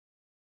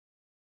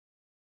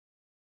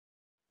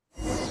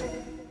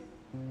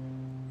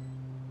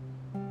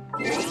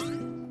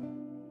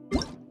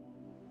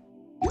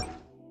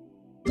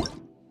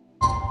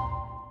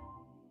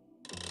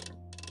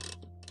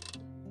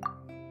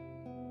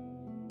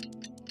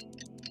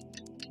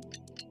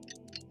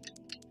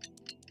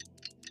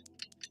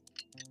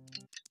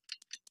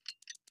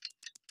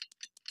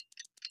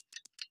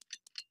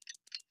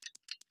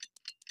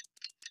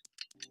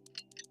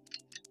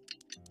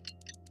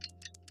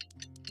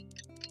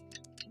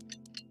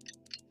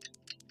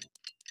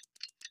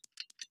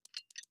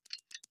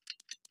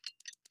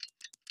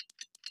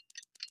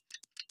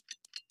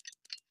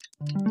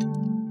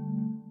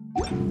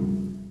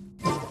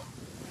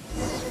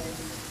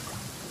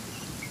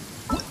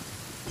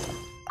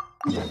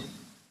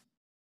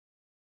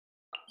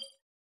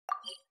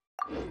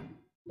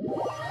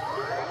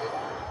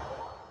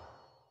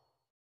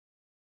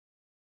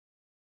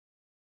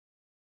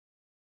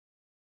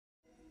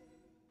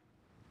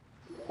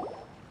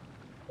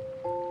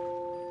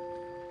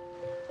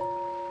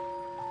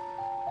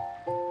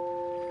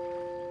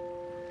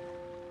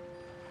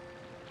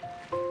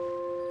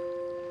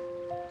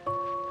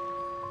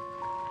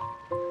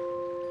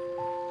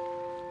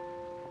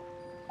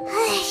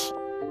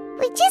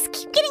We just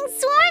keep getting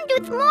swarmed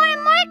with more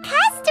and more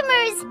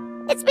customers.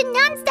 It's been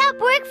non-stop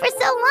work for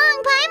so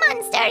long,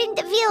 Paimon's starting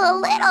to feel a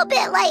little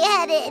bit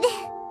lightheaded.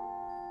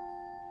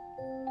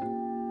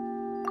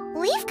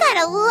 We've got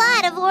a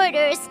lot of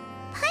orders.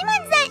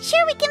 Paimon's not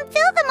sure we can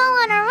fill them all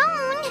on our own.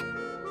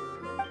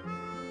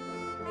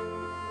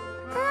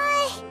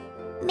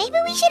 Maybe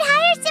we should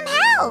hire some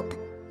help.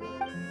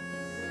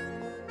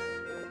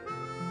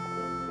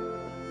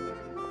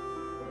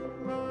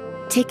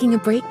 Taking a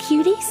break,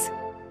 cuties?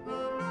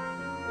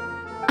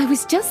 I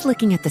was just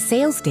looking at the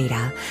sales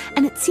data,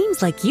 and it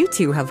seems like you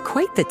two have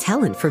quite the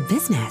talent for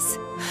business.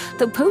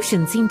 The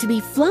potions seem to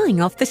be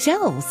flying off the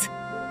shelves.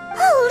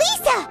 Oh,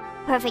 Lisa!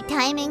 Perfect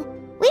timing.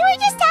 We were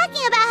just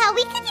talking about how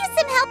we could use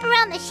some help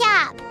around the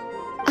shop.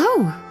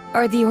 Oh,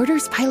 are the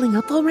orders piling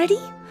up already?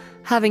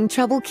 Having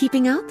trouble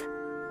keeping up?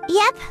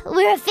 Yep,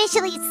 we're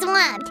officially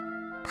swamped.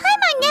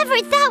 Paimon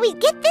never thought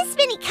we'd get this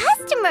many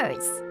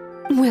customers.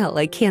 Well,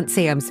 I can't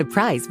say I'm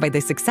surprised by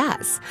the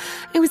success.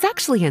 I was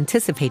actually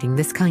anticipating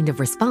this kind of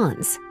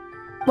response.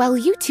 While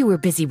you two were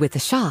busy with the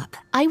shop,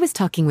 I was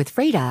talking with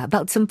Freda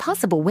about some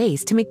possible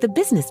ways to make the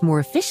business more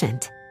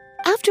efficient.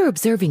 After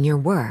observing your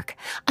work,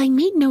 I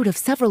made note of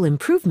several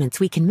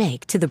improvements we can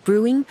make to the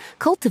brewing,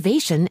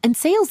 cultivation, and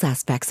sales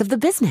aspects of the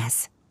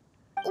business.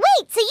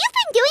 Wait, so you've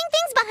been doing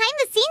things behind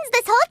the scenes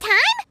this whole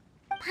time?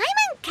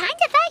 Paimon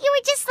kinda thought you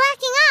were just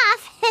slacking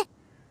off.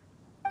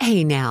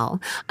 Hey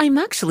now, I'm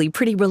actually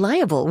pretty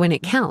reliable when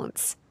it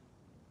counts.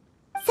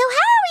 So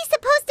how are we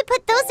supposed to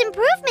put those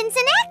improvements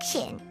in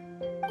action?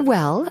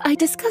 Well, I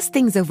discussed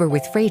things over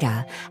with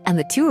Freda, and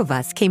the two of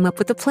us came up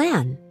with a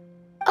plan.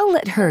 I'll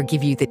let her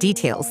give you the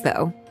details,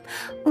 though.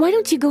 Why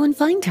don't you go and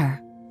find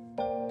her?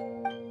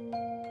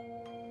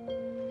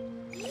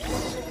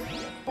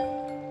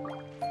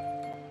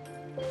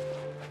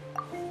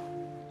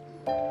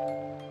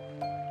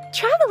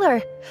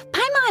 Traveler!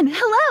 Paimon,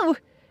 hello!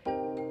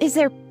 Is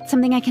there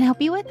something I can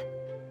help you with?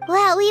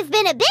 Well, we've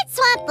been a bit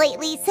swamped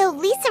lately, so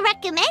Lisa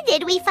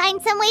recommended we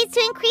find some ways to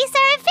increase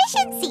our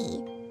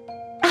efficiency.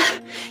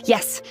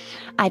 Yes,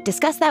 I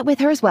discussed that with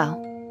her as well.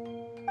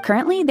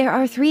 Currently, there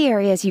are 3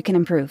 areas you can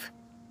improve: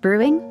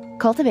 brewing,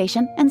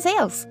 cultivation, and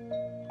sales.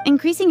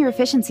 Increasing your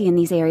efficiency in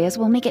these areas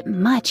will make it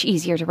much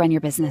easier to run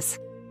your business.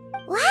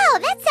 Wow,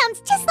 that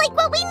sounds just like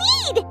what we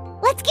need!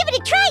 Let's give it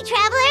a try,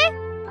 Traveler!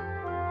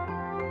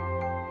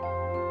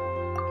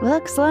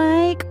 Looks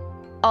like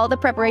all the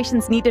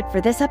preparations needed for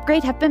this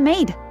upgrade have been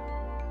made.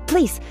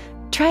 Please,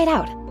 try it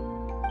out.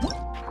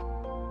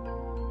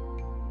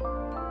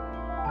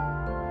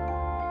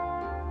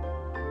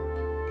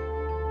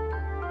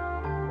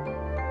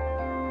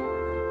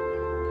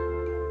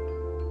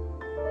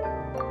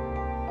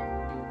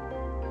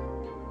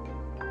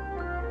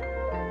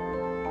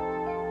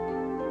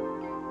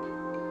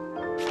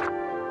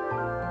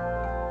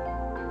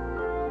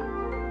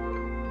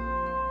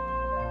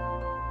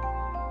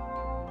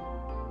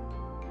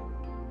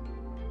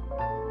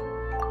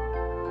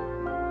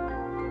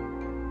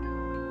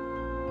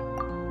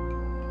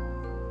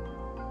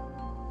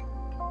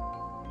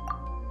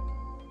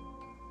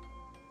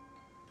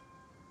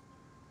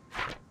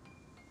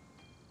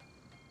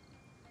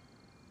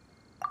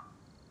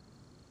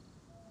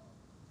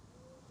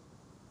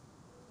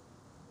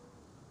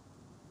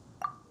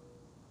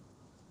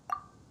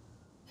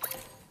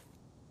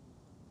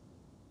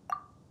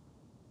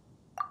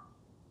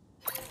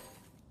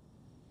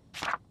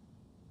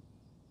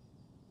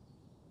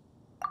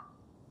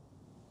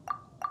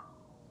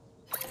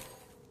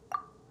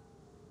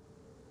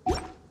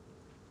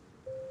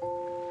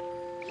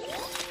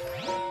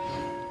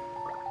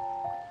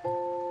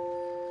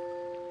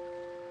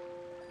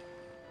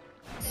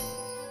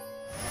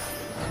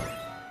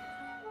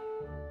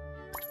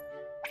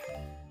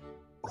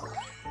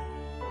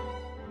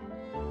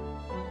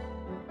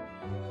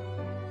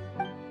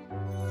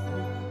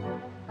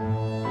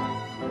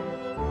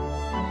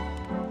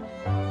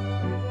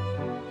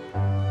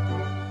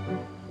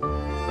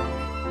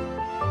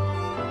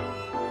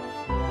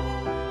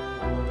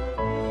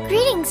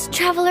 Greetings,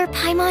 Traveler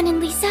Paimon and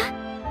Lisa.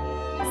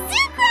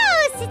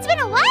 Sucrose! It's been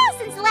a while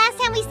since the last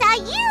time we saw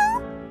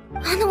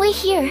you! On the way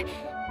here,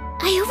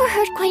 I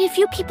overheard quite a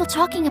few people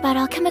talking about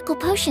alchemical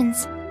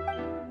potions.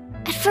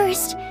 At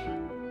first,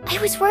 I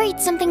was worried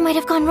something might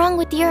have gone wrong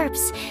with the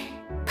herbs,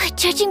 but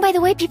judging by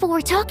the way people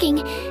were talking,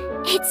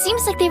 it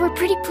seems like they were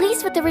pretty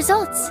pleased with the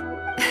results.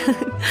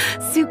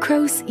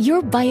 Sucrose,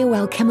 your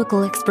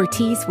bioalchemical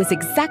expertise was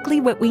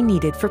exactly what we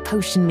needed for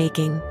potion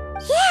making.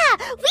 Yeah,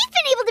 we've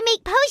been able to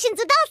make potions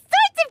with all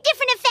sorts of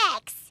different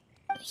effects!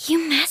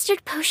 You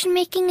mastered potion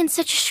making in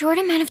such a short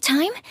amount of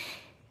time?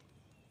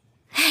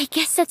 I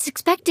guess that's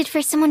expected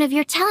for someone of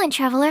your talent,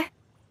 Traveler.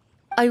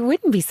 I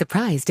wouldn't be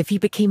surprised if you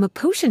became a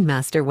potion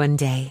master one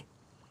day.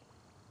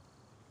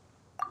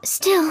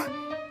 Still,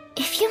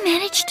 if you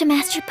managed to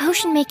master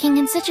potion making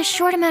in such a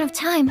short amount of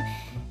time,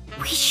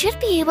 we should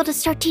be able to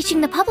start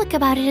teaching the public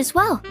about it as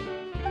well.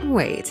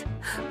 Wait,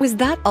 was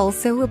that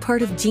also a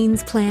part of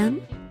Jean's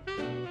plan?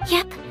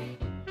 Yep.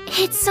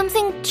 It's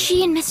something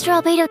she and Mr.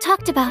 Albedo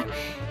talked about.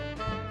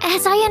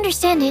 As I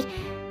understand it,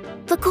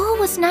 the goal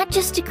was not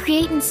just to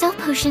create and sell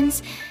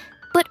potions,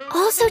 but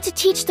also to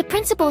teach the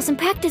principles and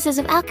practices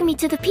of alchemy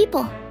to the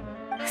people.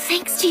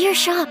 Thanks to your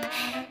shop,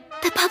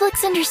 the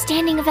public's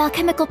understanding of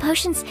alchemical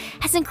potions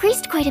has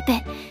increased quite a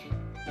bit.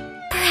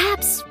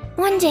 Perhaps,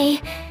 one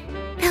day,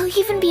 they'll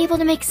even be able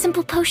to make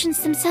simple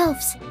potions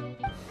themselves.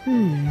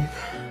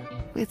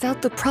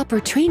 Without the proper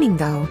training,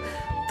 though,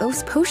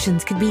 those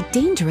potions could be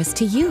dangerous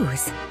to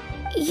use.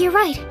 You're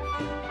right.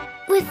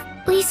 With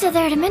Lisa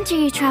there to mentor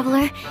you,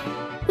 Traveler,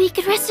 we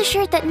could rest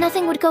assured that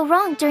nothing would go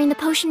wrong during the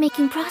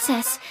potion-making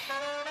process.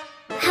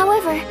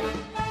 However,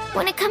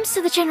 when it comes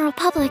to the general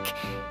public,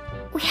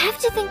 we have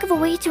to think of a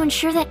way to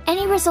ensure that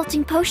any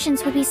resulting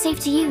potions would be safe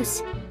to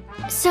use.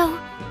 So,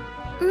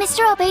 Mr.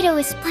 Albedo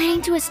is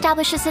planning to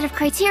establish a set of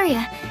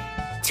criteria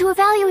to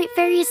evaluate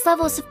various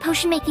levels of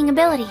potion-making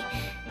ability.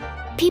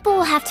 People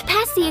will have to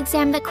pass the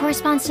exam that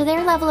corresponds to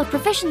their level of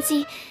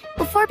proficiency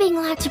before being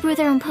allowed to brew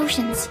their own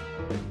potions.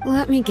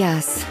 Let me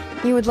guess,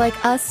 you would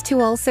like us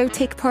to also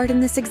take part in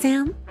this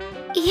exam?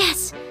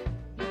 Yes.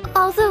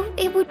 Although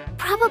it would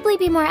probably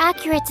be more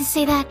accurate to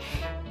say that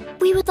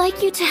we would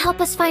like you to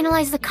help us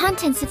finalize the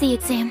contents of the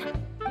exam.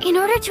 In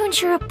order to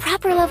ensure a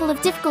proper level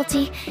of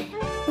difficulty,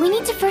 we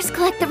need to first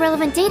collect the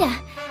relevant data.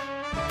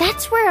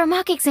 That's where our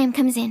mock exam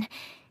comes in.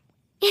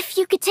 If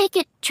you could take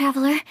it,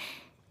 Traveler,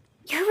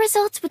 your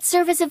results would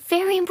serve as a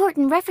very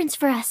important reference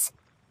for us.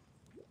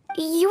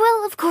 You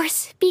will, of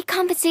course, be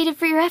compensated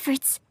for your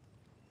efforts.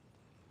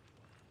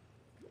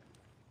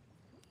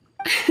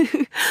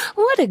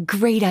 What a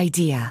great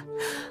idea!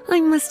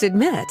 I must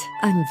admit,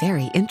 I'm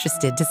very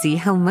interested to see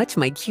how much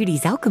my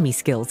cutie's alchemy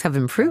skills have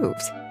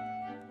improved.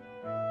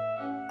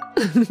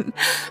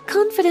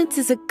 Confidence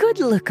is a good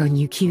look on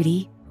you,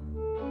 cutie.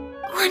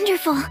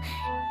 Wonderful.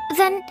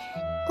 Then,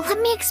 let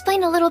me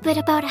explain a little bit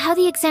about how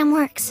the exam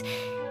works.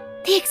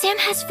 The exam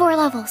has 4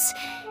 levels: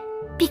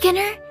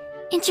 beginner,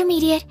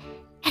 intermediate,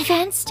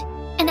 advanced,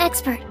 and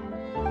expert.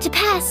 To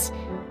pass,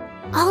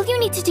 all you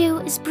need to do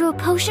is brew a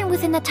potion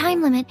within the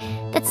time limit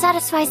that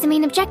satisfies the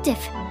main objective.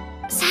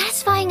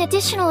 Satisfying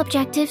additional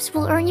objectives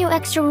will earn you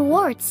extra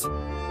rewards.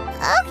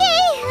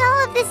 Okay,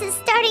 all of this is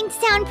starting to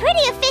sound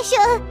pretty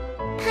official.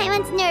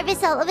 Paimon's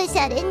nervous all of a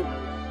sudden.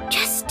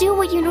 Just do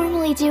what you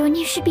normally do and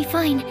you should be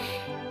fine.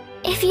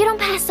 If you don't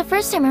pass the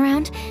first time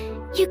around,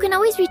 you can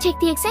always retake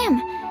the exam.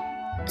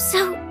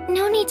 So,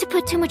 no need to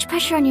put too much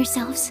pressure on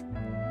yourselves.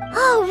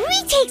 Oh,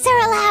 retakes are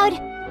allowed!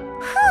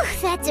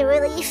 Whew, that's a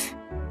relief.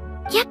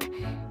 Yep.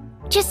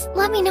 Just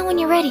let me know when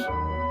you're ready.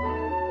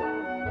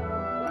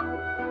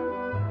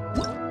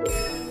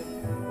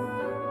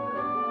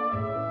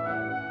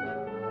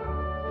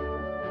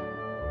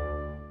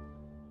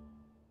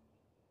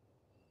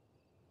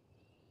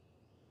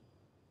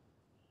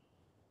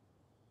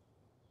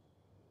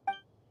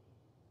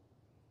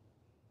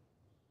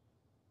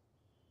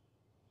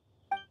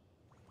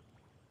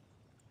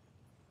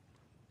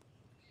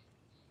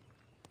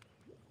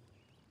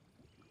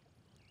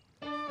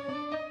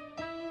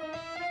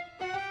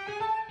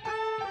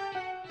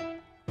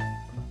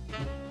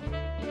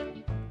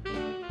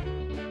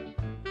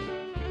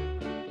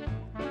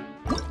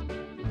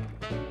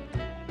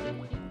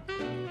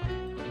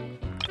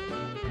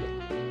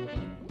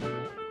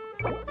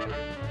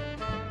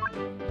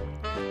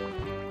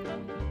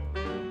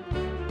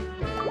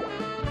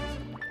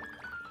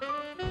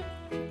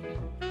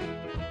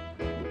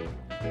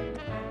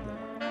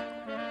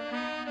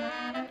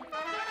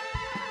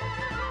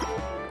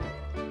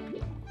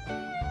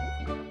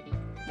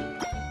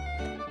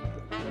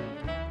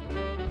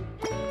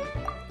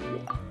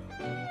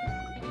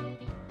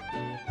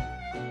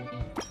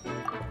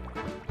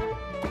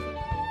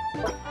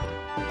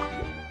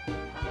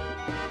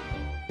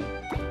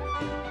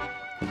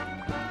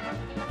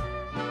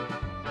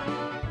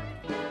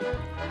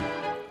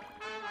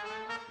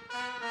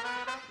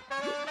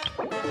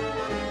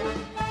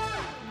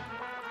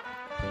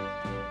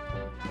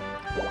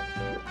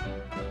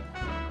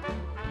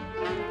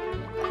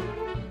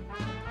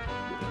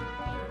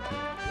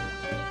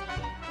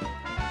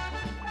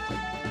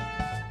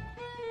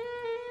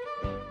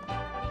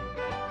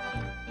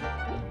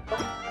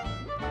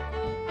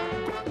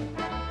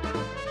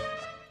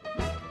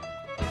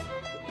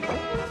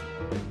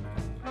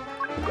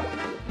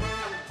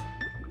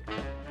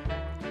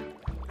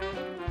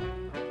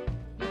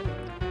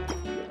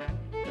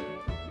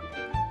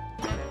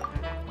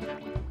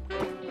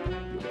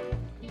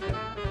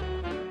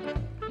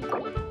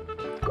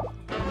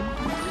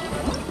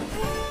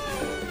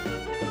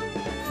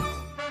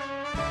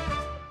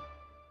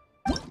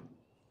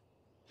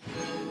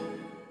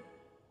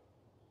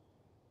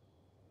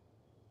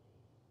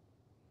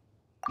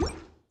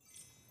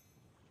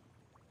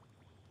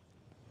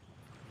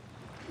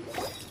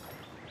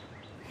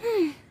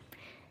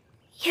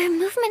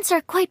 ingredients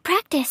are quite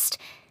practiced,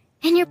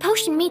 and your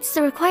potion meets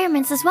the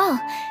requirements as well.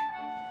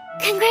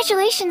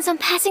 Congratulations on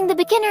passing the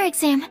beginner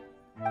exam.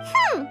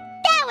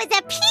 That was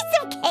a piece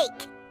of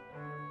cake!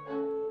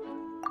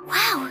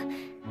 Wow.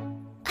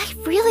 I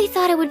really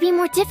thought it would be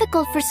more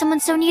difficult for someone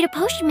so new to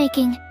potion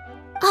making.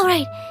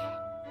 Alright,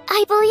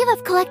 I believe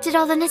I've collected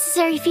all the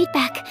necessary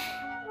feedback.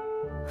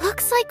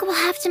 Looks like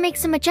we'll have to make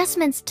some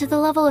adjustments to the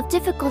level of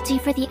difficulty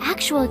for the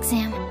actual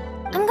exam.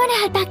 I'm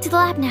gonna head back to the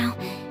lab now.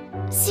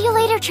 See you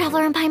later,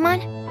 Traveler and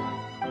Paimon.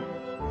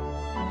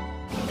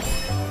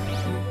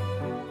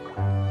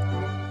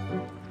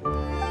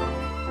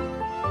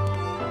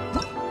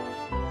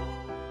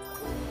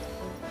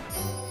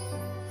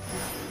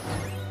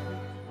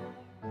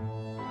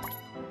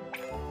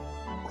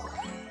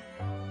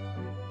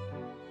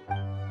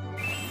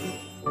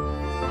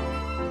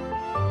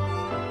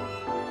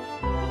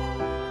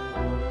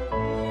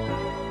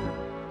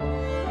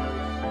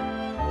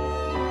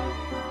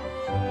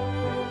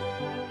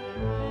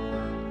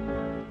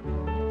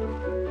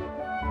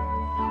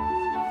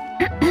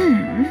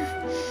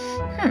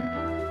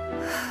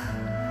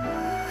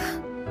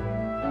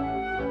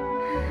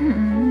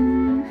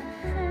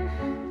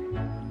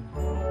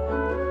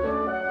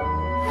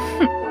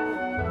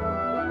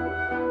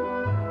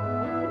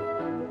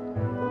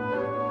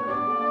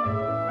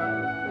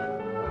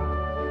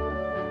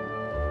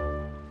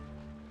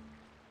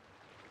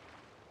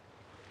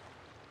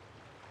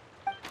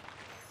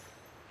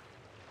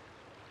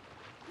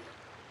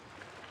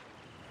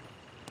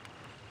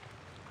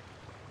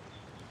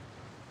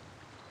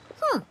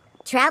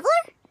 Traveler?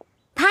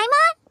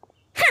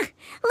 Paimon?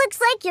 Looks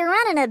like you're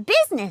running a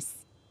business.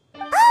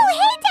 Oh,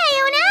 hey,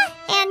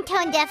 Diona! And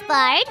Tone Deaf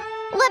Bard.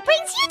 What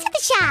brings you to the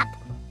shop?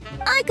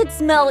 I could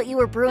smell what you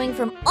were brewing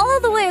from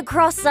all the way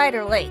across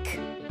Cider Lake.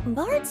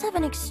 Bards have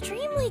an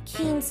extremely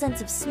keen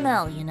sense of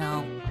smell, you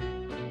know.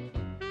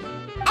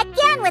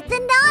 Again with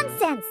the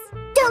nonsense!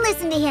 Don't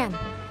listen to him.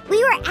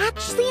 We were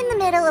actually in the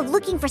middle of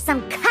looking for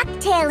some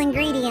cocktail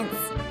ingredients.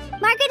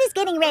 Margaret is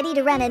getting ready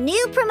to run a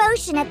new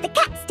promotion at the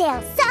Cat's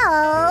Tail,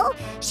 so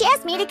she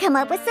asked me to come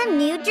up with some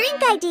new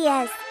drink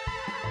ideas.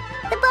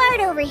 The bard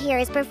over here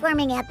is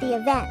performing at the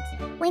event.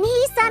 When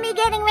he saw me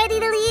getting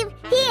ready to leave,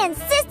 he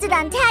insisted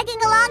on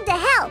tagging along to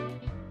help.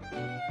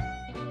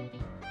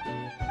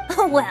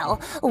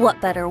 Well,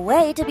 what better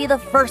way to be the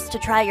first to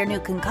try your new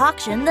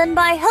concoction than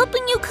by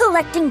helping you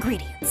collect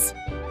ingredients?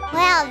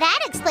 Well, that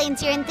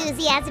explains your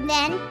enthusiasm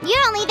then.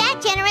 You're only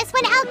that generous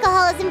when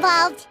alcohol is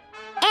involved.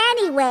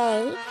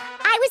 Anyway,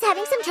 I was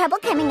having some trouble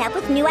coming up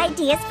with new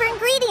ideas for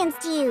ingredients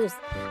to use.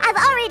 I've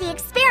already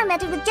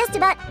experimented with just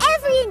about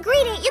every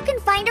ingredient you can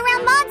find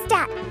around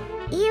Mondstadt,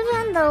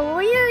 even the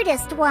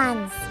weirdest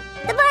ones.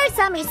 The bard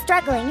saw me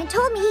struggling and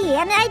told me he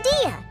had an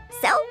idea,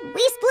 so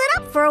we split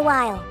up for a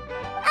while.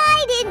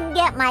 I didn't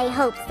get my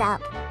hopes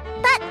up,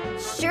 but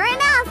sure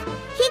enough,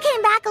 he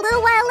came back a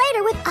little while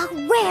later with a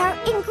rare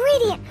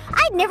ingredient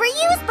I'd never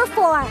used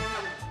before.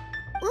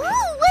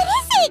 Ooh, what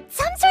is it?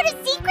 Some sort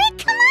of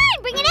secret? Come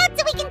on, bring it out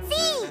so we can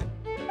see!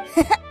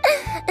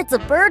 It's a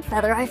bird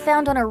feather I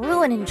found on a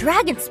ruin in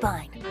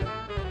Dragonspine.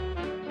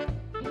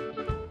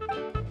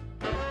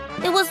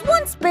 It was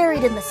once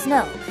buried in the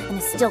snow and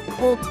is still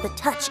cold to the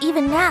touch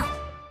even now.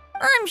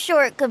 I'm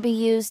sure it could be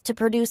used to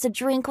produce a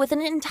drink with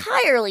an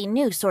entirely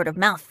new sort of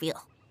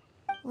mouthfeel.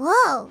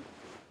 Whoa.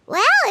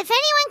 Well, if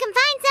anyone can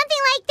find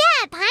something like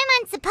that,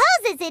 Paimon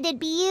supposes it'd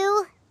be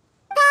you.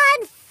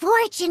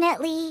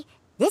 Unfortunately,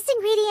 this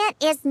ingredient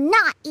is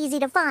not easy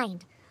to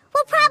find.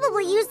 We'll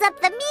probably use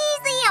up the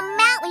measly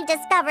amount we've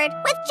discovered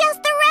with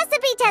just the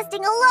recipe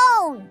testing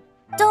alone.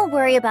 Don't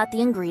worry about the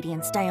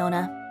ingredients,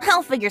 Diona.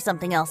 I'll figure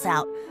something else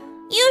out.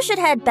 You should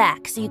head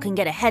back so you can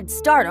get a head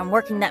start on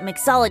working that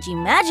mixology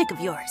magic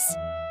of yours.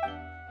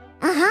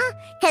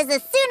 Because the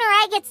sooner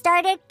I get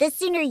started, the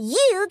sooner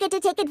you get to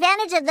take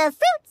advantage of the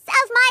fruits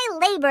of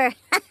my labor.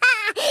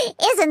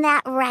 Isn't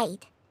that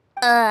right?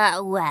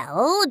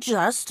 Well,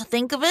 just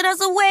think of it as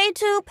a way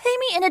to pay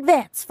me in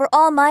advance for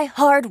all my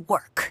hard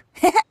work.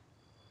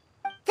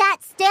 That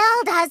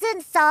still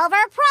doesn't solve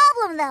our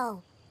problem,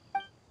 though.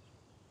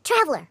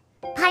 Traveler,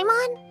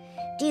 Paimon,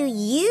 do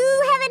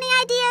you have any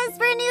ideas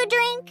for a new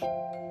drink?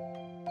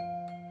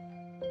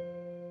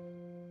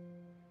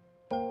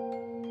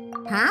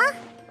 Huh?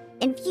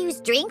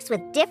 Infused drinks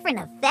with different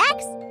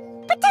effects?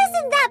 But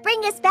doesn't that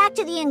bring us back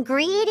to the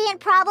ingredient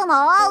problem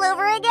all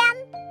over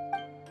again?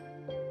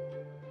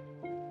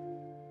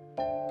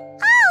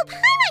 Oh,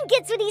 Paimon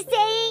gets what he's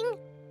saying.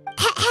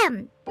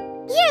 Ahem.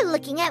 You're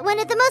looking at one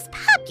of the most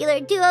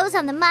popular duos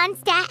on the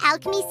Mondstadt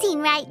alchemy scene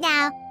right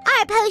now.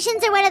 Our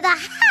potions are one of the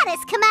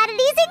hottest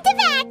commodities in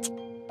Tibet.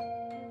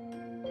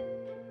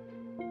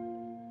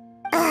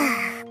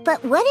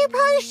 But what do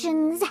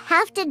potions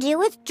have to do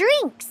with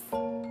drinks?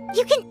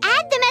 You can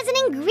add them as an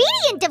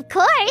ingredient, of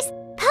course.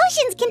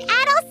 Potions can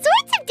add all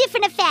sorts of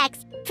different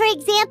effects. For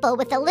example,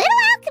 with a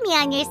little alchemy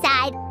on your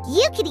side,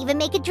 you could even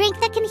make a drink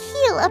that can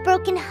heal a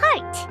broken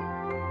heart.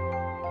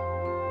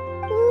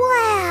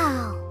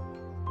 Wow!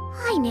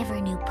 I never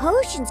knew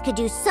potions could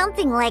do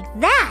something like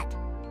that.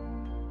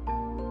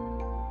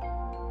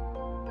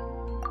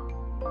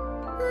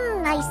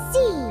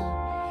 see.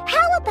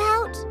 How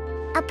about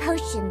a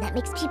potion that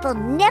makes people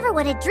never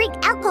want to drink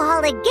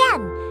alcohol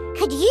again?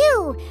 Could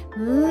you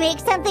make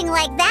something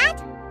like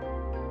that?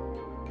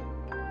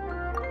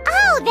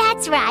 Oh,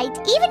 that's right.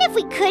 Even if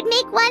we could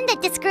make one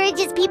that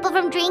discourages people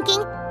from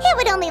drinking, it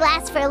would only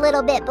last for a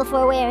little bit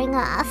before wearing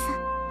off.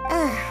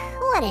 Ugh,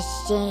 what a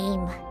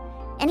shame.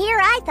 And here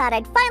I thought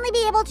I'd finally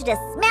be able to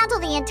dismantle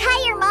the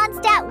entire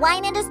Mondstadt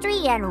wine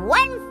industry in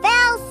one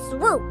fell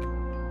swoop.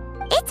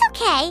 It's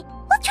okay.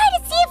 We'll try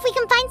to see if we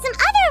can find some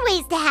other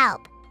ways to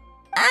help.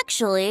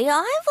 Actually,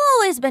 I've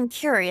always been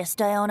curious,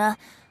 Diona.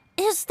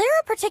 Is there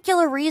a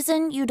particular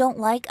reason you don't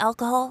like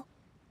alcohol?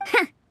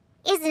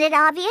 Isn't it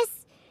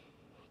obvious?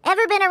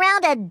 Ever been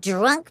around a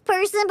drunk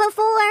person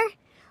before?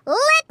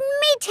 Let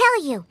me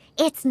tell you,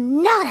 it's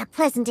not a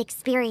pleasant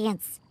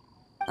experience.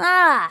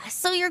 Ah,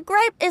 so your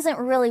gripe isn't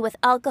really with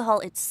alcohol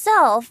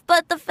itself,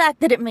 but the fact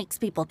that it makes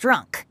people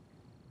drunk.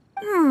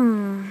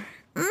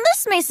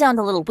 This may sound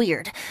a little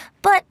weird,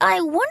 but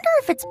I wonder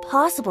if it's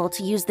possible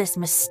to use this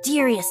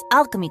mysterious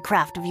alchemy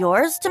craft of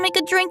yours to make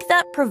a drink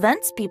that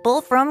prevents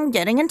people from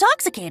getting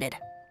intoxicated.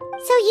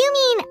 So you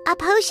mean a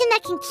potion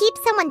that can keep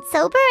someone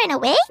sober and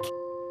awake?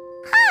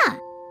 Huh.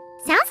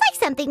 Sounds like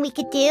something we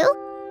could do.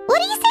 What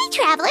do you say,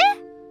 Traveler?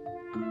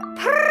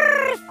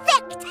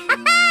 Perfect!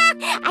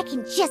 I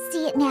can just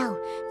see it now.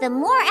 The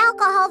more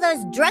alcohol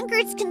those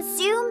drunkards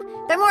consume,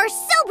 the more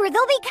sober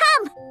they'll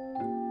become.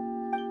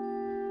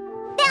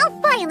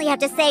 They'll finally have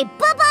to say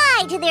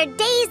bye-bye to their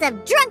days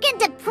of drunken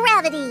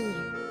depravity.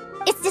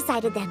 It's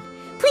decided then.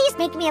 Please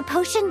make me a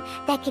potion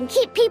that can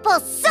keep people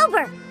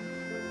sober.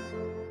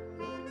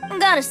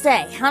 Gotta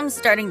say, I'm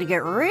starting to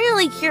get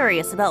really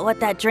curious about what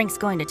that drink's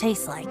going to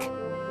taste like.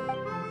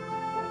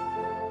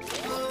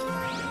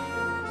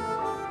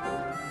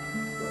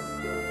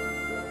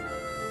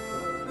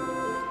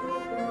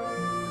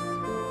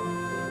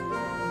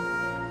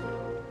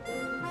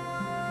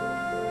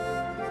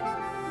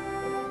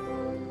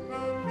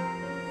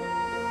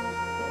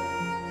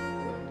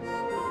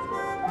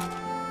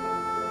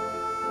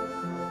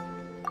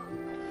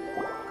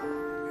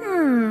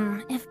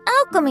 If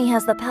alchemy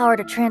has the power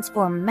to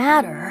transform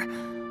matter,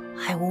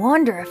 I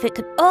wonder if it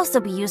could also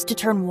be used to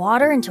turn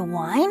water into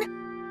wine?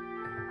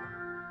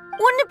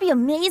 Wouldn't it be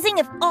amazing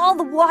if all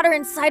the water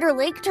in Cider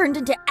Lake turned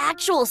into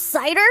actual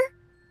cider?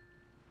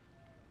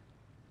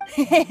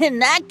 In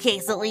that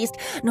case, at least,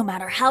 no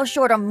matter how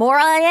short on more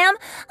I am,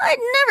 I'd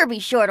never be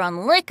short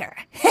on liquor.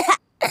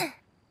 A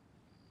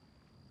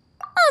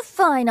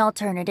fine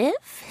alternative.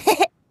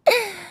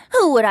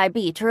 Who would I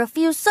be to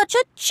refuse such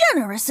a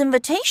generous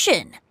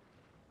invitation?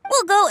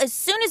 We'll go as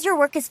soon as your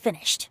work is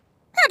finished.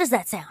 How does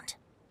that sound?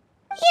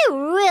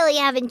 You really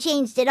haven't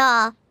changed at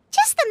all.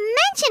 Just the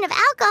mention of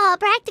alcohol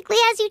practically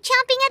has you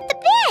chomping at the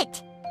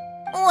bit.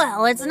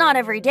 Well, it's not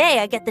every day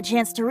I get the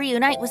chance to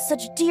reunite with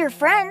such dear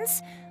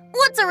friends.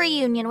 What's a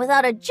reunion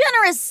without a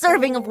generous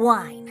serving of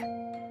wine?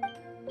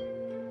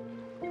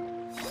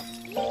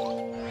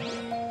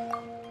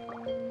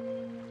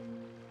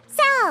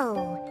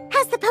 So,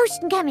 how's the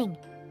potion coming?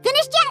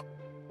 Finished yet?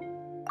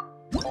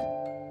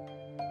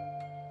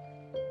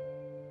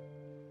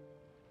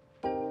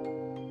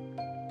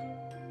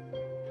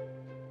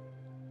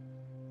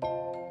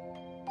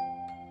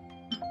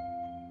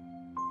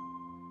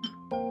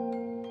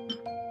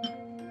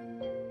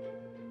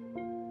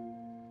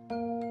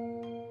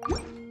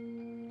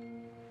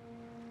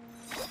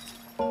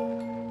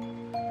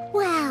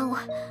 Wow,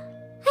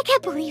 I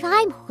can't believe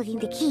I'm holding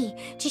the key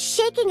to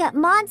shaking up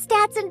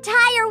Mondstadt's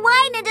entire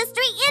wine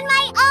industry in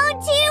my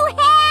own two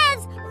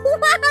hands!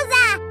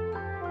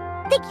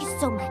 Wowza! Thank you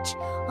so much.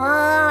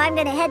 Oh, I'm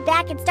gonna head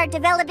back and start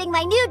developing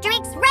my new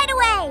drinks right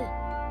away!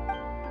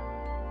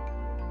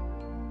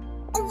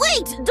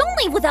 Wait, don't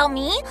leave without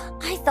me!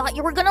 I thought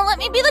you were gonna let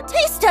me be the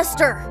taste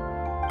tester!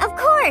 Of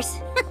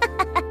course!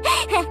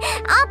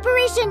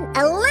 Operation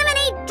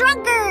Eliminate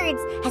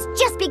Drunkards has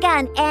just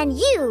begun, and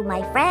you,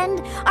 my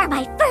friend, are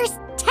my first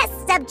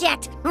test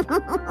subject!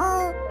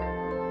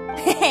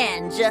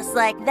 And just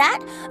like that,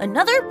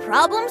 another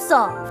problem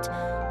solved.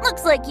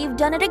 Looks like you've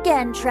done it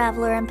again,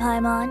 Traveler and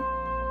Paimon.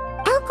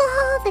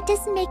 Alcohol that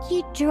doesn't make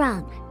you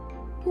drunk.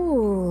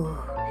 Ooh,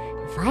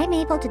 if I'm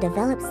able to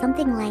develop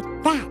something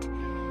like that,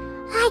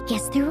 I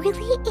guess there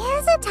really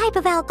is a type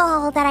of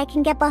alcohol that I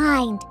can get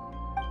behind.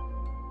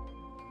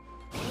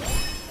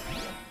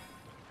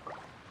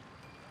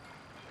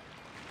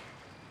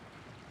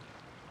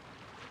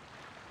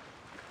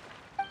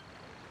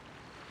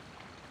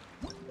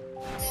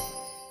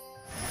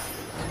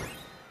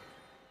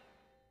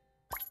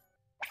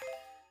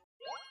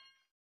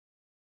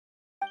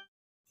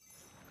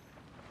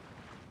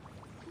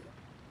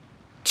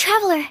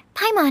 Traveler,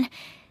 Paimon,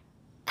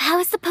 how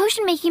has the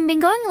potion making been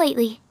going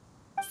lately?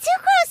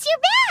 Sucrose, you're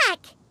back!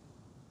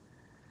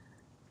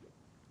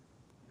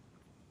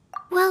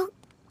 Well,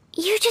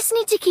 you just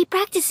need to keep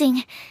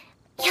practicing.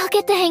 You'll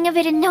get the hang of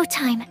it in no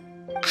time.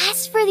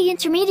 As for the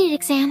intermediate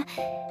exam,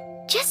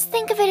 just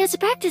think of it as a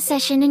practice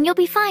session and you'll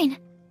be fine.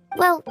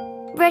 Well,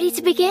 ready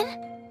to begin?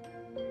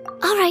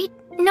 Alright,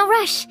 no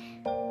rush.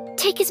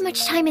 Take as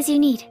much time as you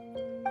need.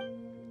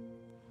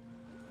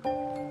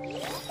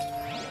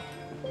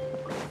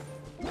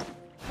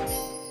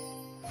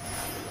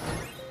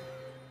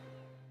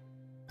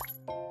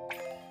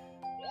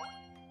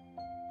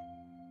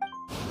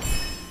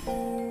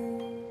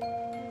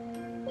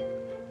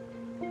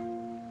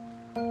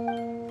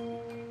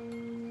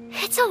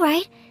 It's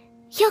alright.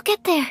 You'll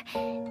get there.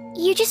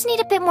 You just need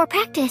a bit more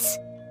practice.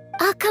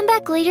 I'll come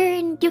back later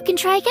and you can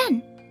try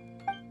again.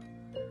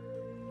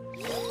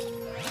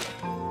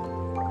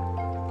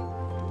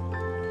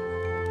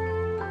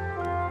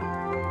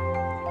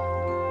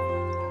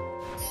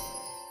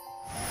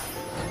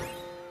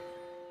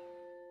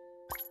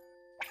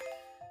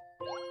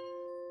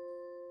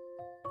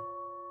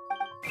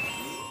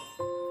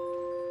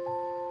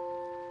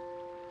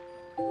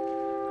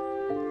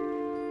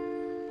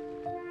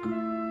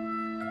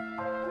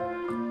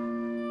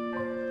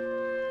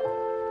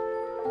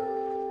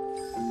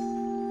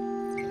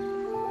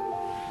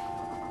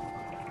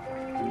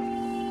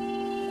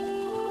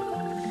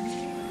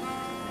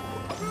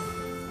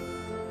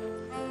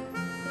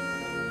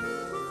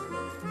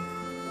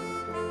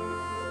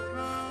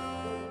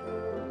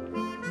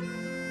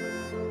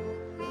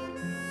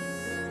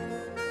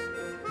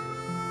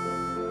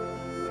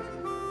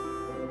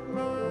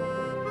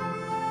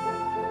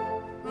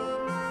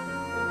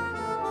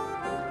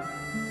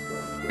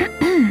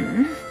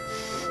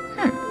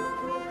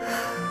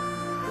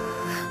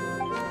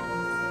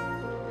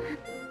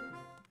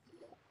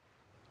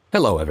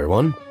 Hello,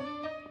 everyone.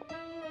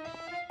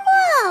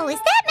 Whoa, is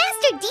that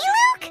Master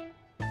D-Luke?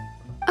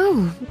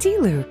 Oh,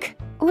 D-Luke.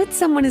 What's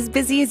someone as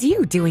busy as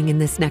you doing in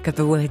this neck of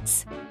the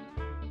woods?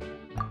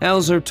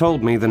 Elzer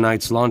told me the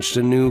Knights launched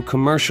a new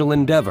commercial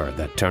endeavor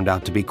that turned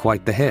out to be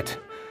quite the hit.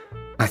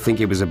 I think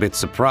he was a bit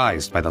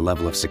surprised by the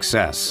level of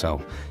success,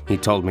 so he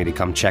told me to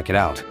come check it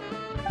out.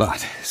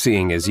 But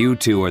seeing as you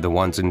two are the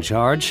ones in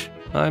charge,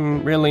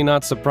 I'm really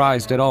not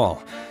surprised at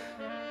all.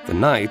 The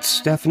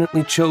Knights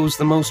definitely chose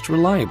the most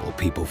reliable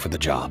people for the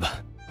job.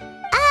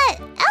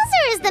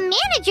 Elzer is the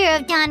manager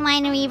of Dawn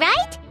Winery,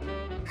 right?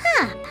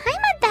 Huh,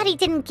 Paimon thought he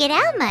didn't get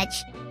out much.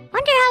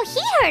 Wonder how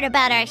he heard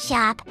about our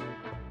shop.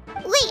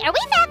 Wait, are we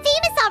that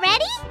famous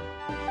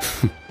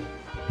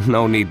already?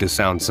 No need to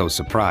sound so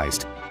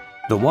surprised.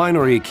 The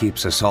winery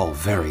keeps us all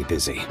very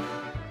busy.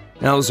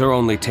 Elzer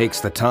only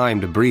takes the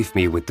time to brief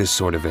me with this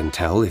sort of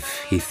intel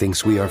if he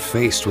thinks we are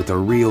faced with a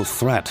real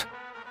threat.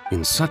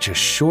 In such a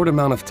short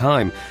amount of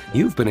time,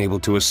 you've been able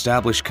to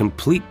establish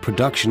complete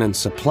production and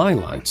supply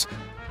lines,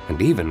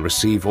 and even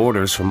receive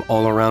orders from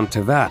all around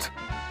Tevat.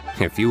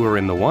 If you were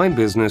in the wine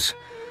business,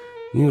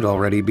 you'd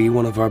already be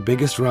one of our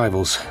biggest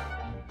rivals.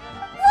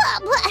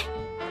 What?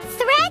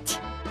 Threat?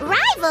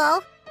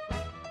 Rival?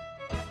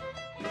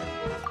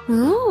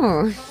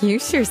 Oh, you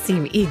sure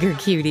seem eager,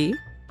 cutie.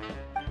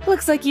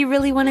 Looks like you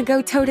really want to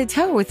go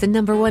toe-to-toe with the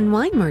 #1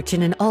 wine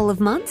merchant in all of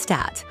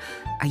Mondstadt.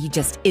 Are you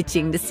just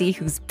itching to see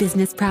whose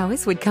business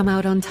prowess would come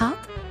out on top?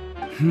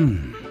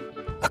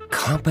 A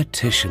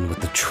competition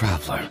with the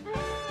Traveler.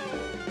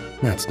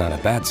 That's not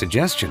a bad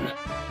suggestion.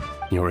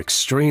 You're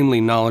extremely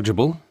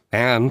knowledgeable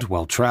and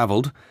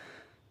well-traveled.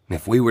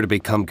 If we were to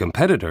become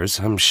competitors,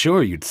 I'm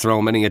sure you'd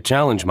throw many a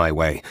challenge my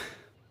way.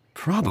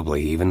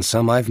 Probably even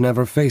some I've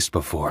never faced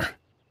before.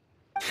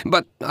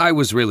 But I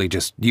was really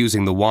just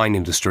using the wine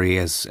industry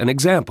as an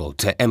example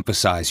to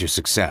emphasize your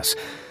success.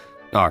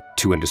 Our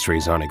two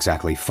industries aren't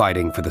exactly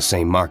fighting for the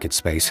same market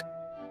space.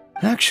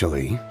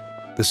 Actually,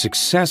 the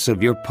success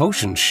of your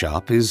potion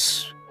shop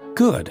is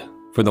good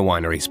for the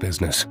winery's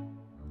business.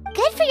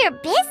 Good for your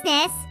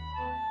business?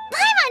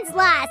 Paimon's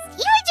lost!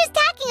 You were just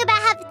talking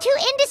about how the two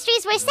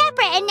industries were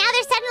separate and now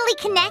they're suddenly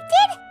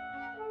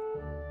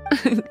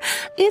connected?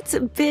 It's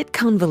a bit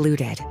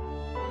convoluted.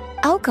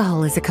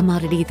 Alcohol is a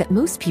commodity that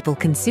most people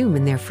consume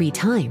in their free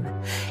time.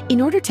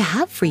 In order to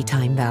have free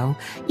time, though,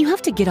 you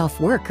have to get off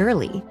work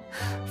early.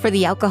 For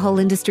the alcohol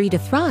industry to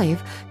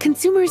thrive,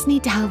 consumers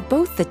need to have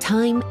both the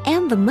time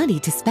and the money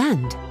to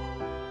spend.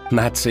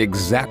 That's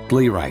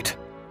exactly right.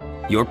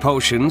 Your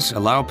potions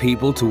allow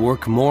people to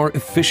work more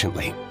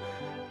efficiently.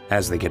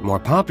 As they get more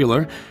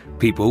popular,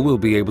 people will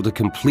be able to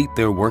complete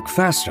their work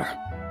faster.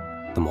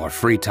 The more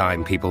free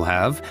time people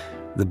have,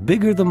 the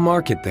bigger the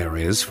market there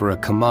is for a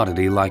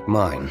commodity like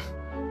mine.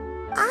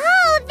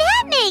 Oh,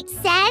 that makes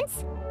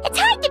sense! It's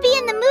hard to be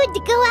in the mood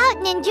to go out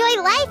and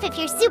enjoy life if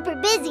you're super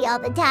busy all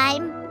the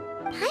time.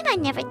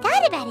 Paimon never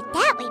thought about it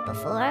that way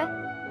before.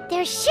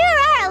 There sure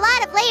are a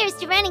lot of layers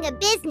to running a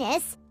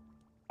business.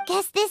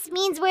 Guess this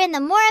means we're in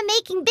the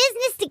Mora-making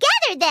business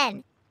together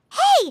then.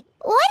 Hey,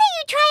 why don't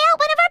you try out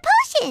one of our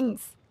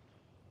potions?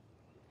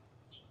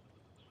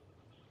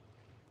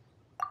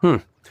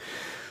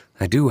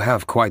 I do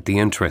have quite the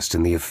interest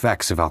in the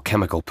effects of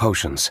alchemical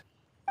potions.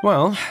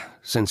 Well,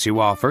 since you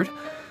offered,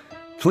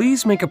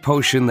 please make a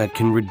potion that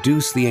can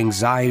reduce the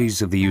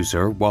anxieties of the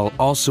user while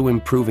also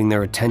improving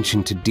their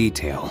attention to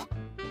detail.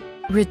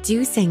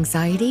 Reduce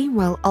anxiety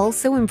while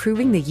also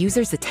improving the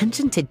user's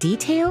attention to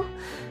detail?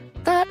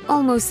 That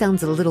almost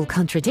sounds a little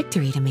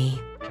contradictory to me.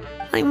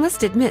 I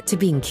must admit to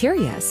being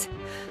curious.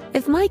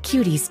 If my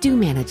cuties do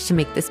manage to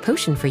make this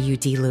potion for you,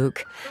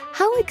 D-Luke,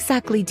 how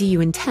exactly do you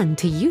intend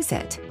to use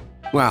it?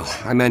 Well,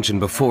 I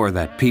mentioned before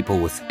that people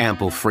with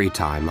ample free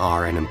time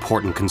are an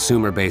important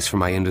consumer base for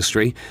my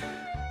industry.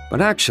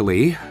 But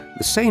actually,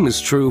 the same is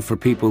true for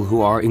people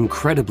who are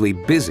incredibly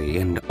busy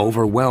and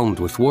overwhelmed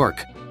with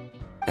work.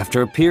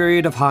 After a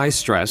period of high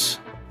stress,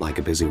 like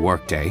a busy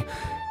workday,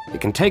 it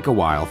can take a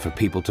while for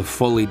people to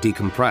fully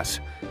decompress.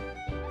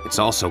 It's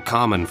also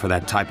common for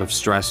that type of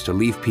stress to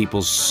leave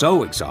people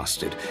so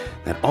exhausted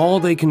that all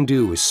they can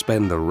do is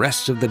spend the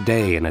rest of the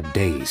day in a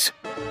daze.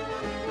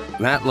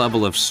 That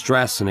level of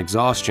stress and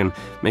exhaustion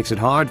makes it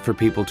hard for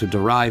people to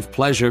derive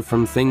pleasure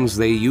from things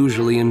they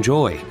usually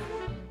enjoy,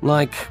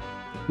 like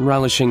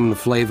relishing the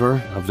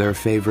flavor of their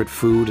favorite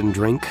food and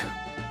drink.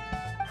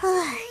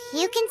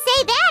 You can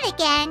say that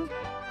again.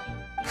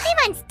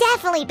 Paimon's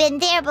definitely been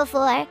there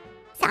before.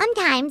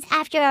 Sometimes,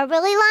 after a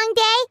really long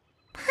day,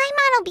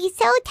 Paimon will be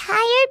so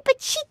tired,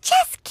 but she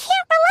just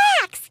can't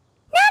relax.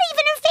 Not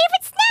even her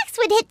favorite snacks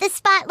would hit the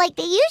spot like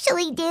they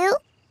usually do.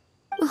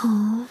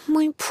 Oh,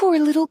 my poor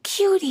little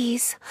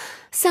cuties.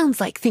 Sounds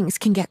like things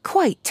can get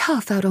quite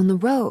tough out on the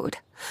road.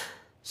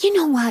 You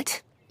know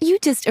what? You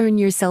just earn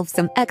yourself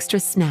some extra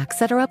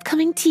snacks at our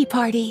upcoming tea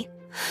party.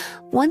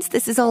 Once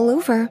this is all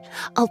over,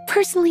 I'll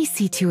personally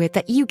see to it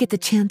that you get the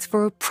chance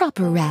for a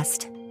proper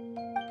rest.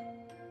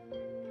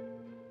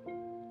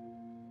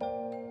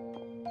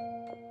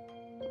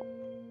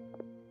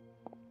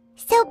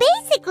 So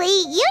basically,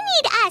 you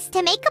need us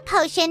to make a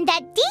potion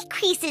that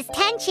decreases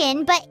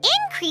tension but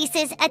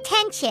increases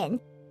attention,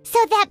 so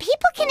that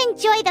people can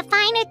enjoy the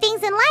finer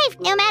things in life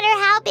no matter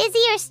how busy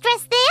or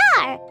stressed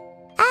they are.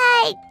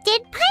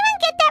 Did Paimon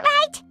get that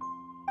right?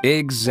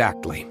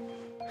 Exactly.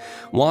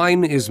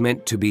 Wine is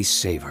meant to be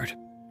savored.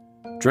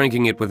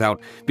 Drinking it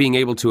without being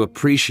able to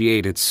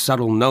appreciate its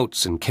subtle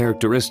notes and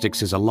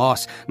characteristics is a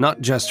loss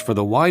not just for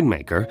the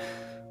winemaker,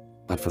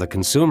 but for the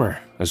consumer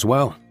as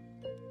well.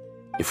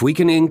 If we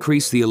can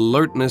increase the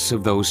alertness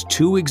of those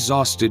too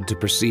exhausted to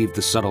perceive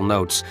the subtle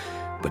notes,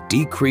 but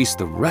decrease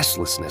the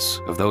restlessness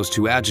of those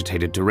too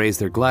agitated to raise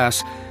their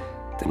glass,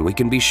 then we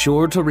can be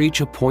sure to reach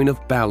a point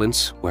of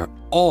balance where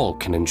all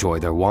can enjoy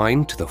their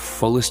wine to the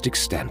fullest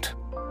extent.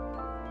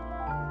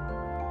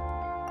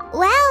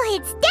 Well,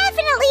 it's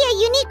definitely a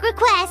unique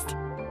request.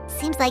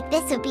 Seems like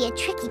this would be a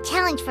tricky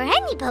challenge for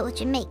any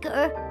potion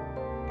maker.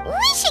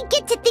 We should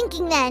get to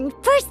thinking then.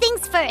 First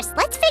things first,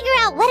 let's figure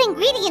out what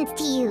ingredients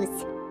to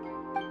use.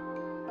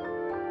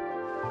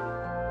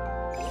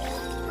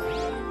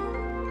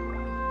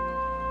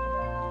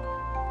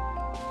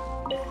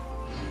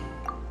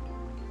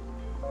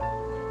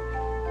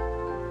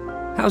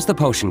 How's the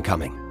potion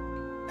coming?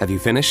 Have you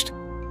finished?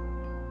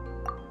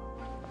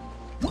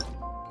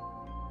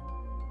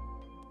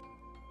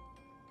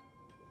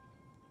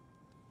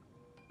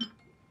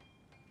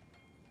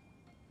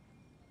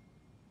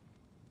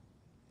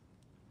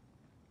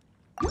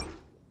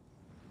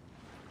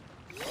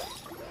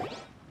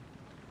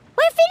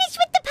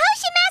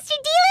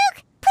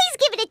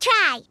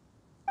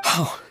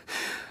 Oh,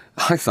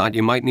 I thought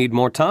you might need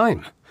more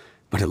time,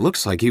 but it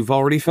looks like you've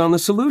already found the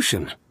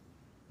solution.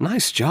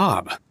 Nice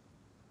job.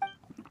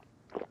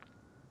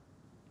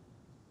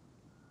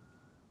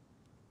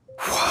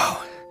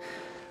 Wow,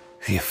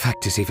 the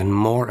effect is even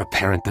more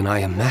apparent than I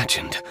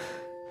imagined.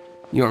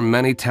 Your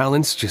many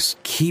talents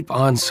just keep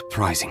on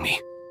surprising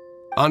me.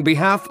 On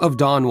behalf of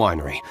Dawn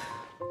Winery,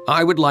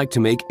 I would like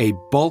to make a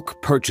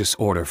bulk purchase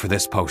order for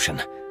this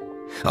potion.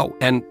 Oh,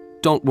 and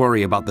don't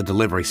worry about the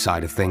delivery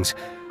side of things.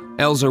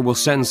 Elzer will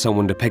send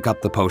someone to pick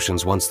up the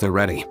potions once they're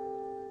ready.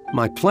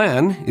 My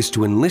plan is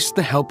to enlist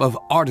the help of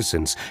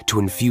artisans to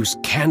infuse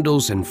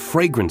candles and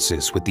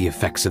fragrances with the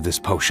effects of this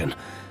potion.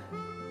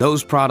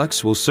 Those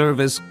products will serve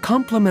as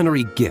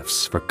complimentary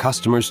gifts for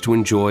customers to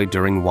enjoy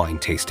during wine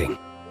tasting.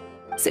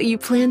 So you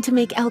plan to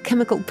make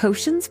alchemical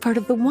potions part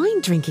of the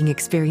wine drinking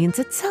experience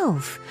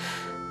itself.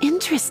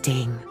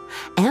 Interesting.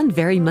 And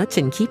very much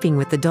in keeping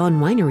with the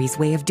Dawn Winery's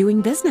way of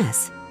doing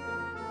business.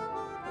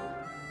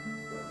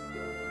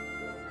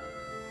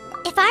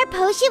 If our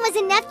potion was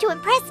enough to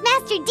impress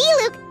Master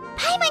D-Luke,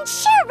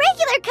 Paimon's sure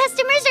regular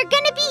customers are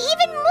gonna be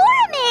even more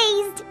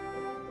amazed!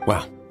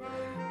 Well,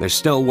 there's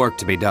still work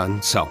to be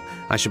done, so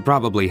I should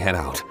probably head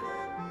out.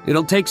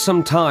 It'll take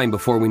some time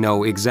before we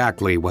know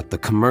exactly what the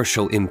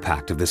commercial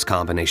impact of this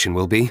combination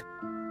will be.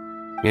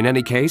 In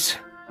any case,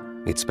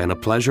 it's been a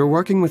pleasure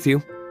working with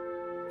you.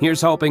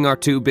 Here's hoping our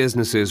two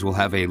businesses will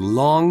have a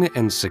long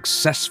and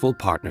successful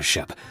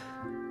partnership.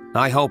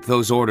 I hope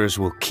those orders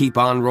will keep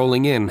on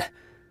rolling in,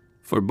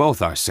 for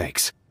both our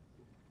sakes.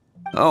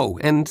 Oh,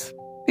 and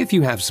if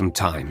you have some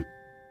time,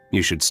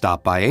 you should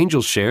stop by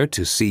Angel's Share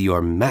to see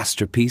your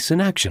masterpiece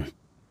in action.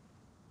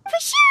 For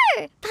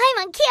sure!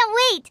 Paimon can't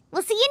wait!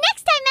 We'll see you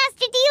next time,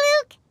 Master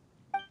D-Luke!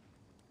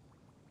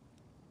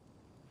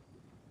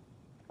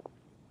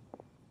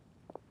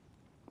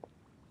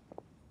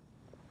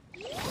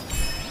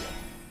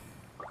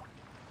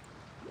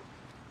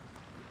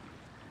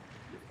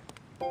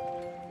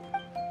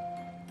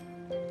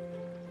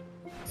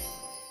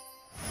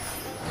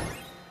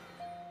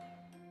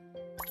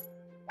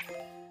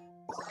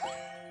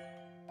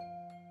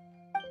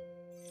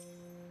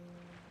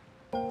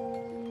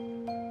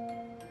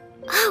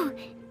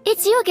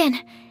 it's you again.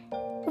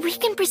 We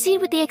can proceed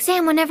with the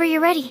exam whenever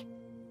you're ready.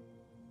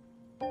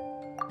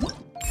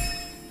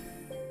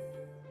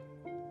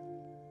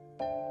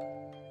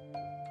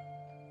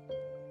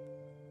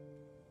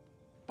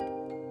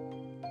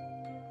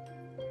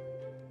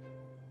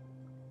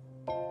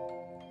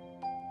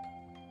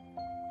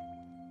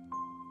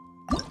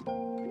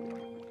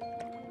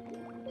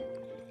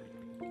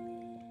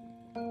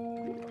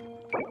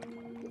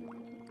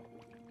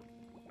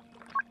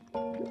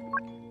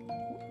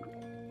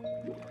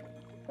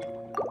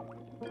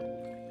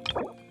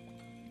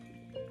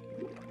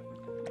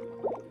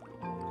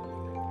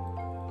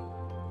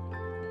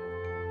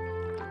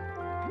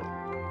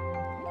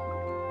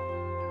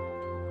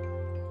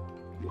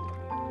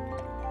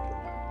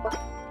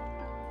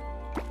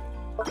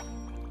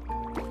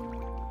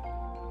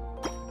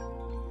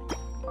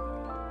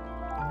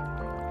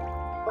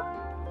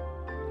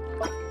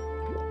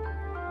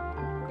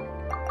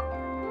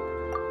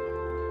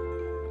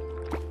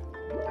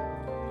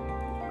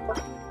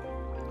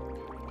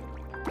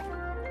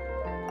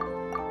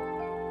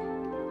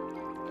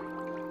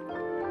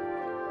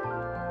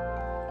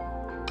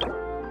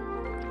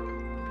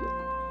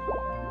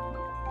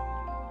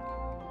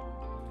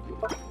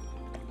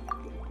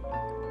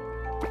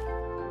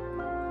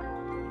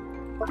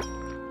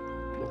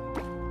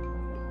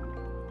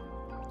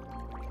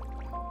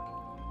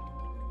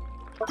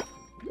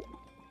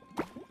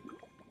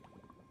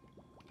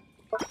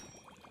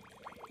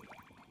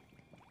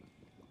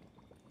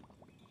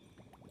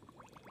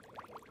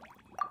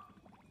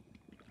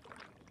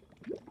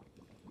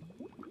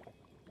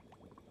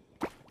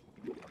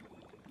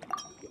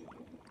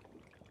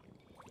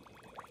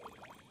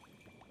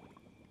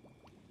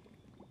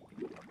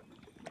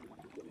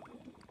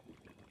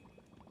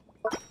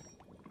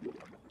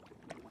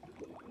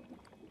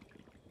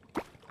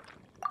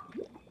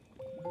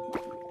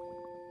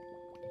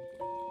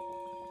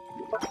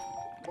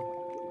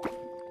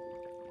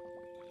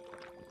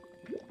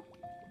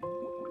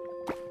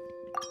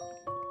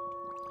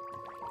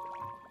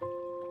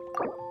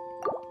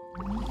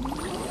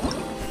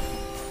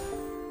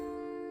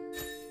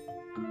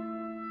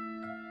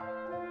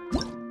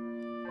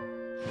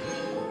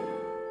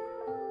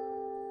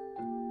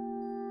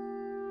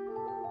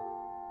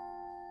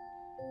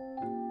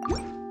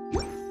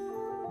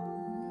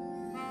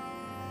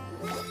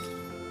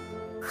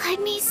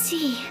 Let me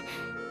see.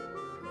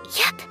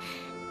 Yep.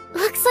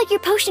 Looks like your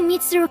potion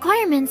meets the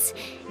requirements.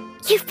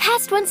 You've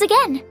passed once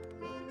again.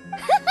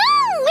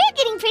 We're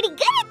getting pretty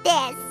good at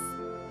this!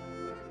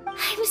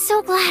 I'm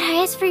so glad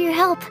I asked for your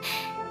help.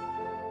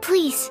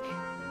 Please,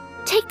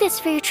 take this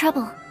for your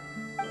trouble.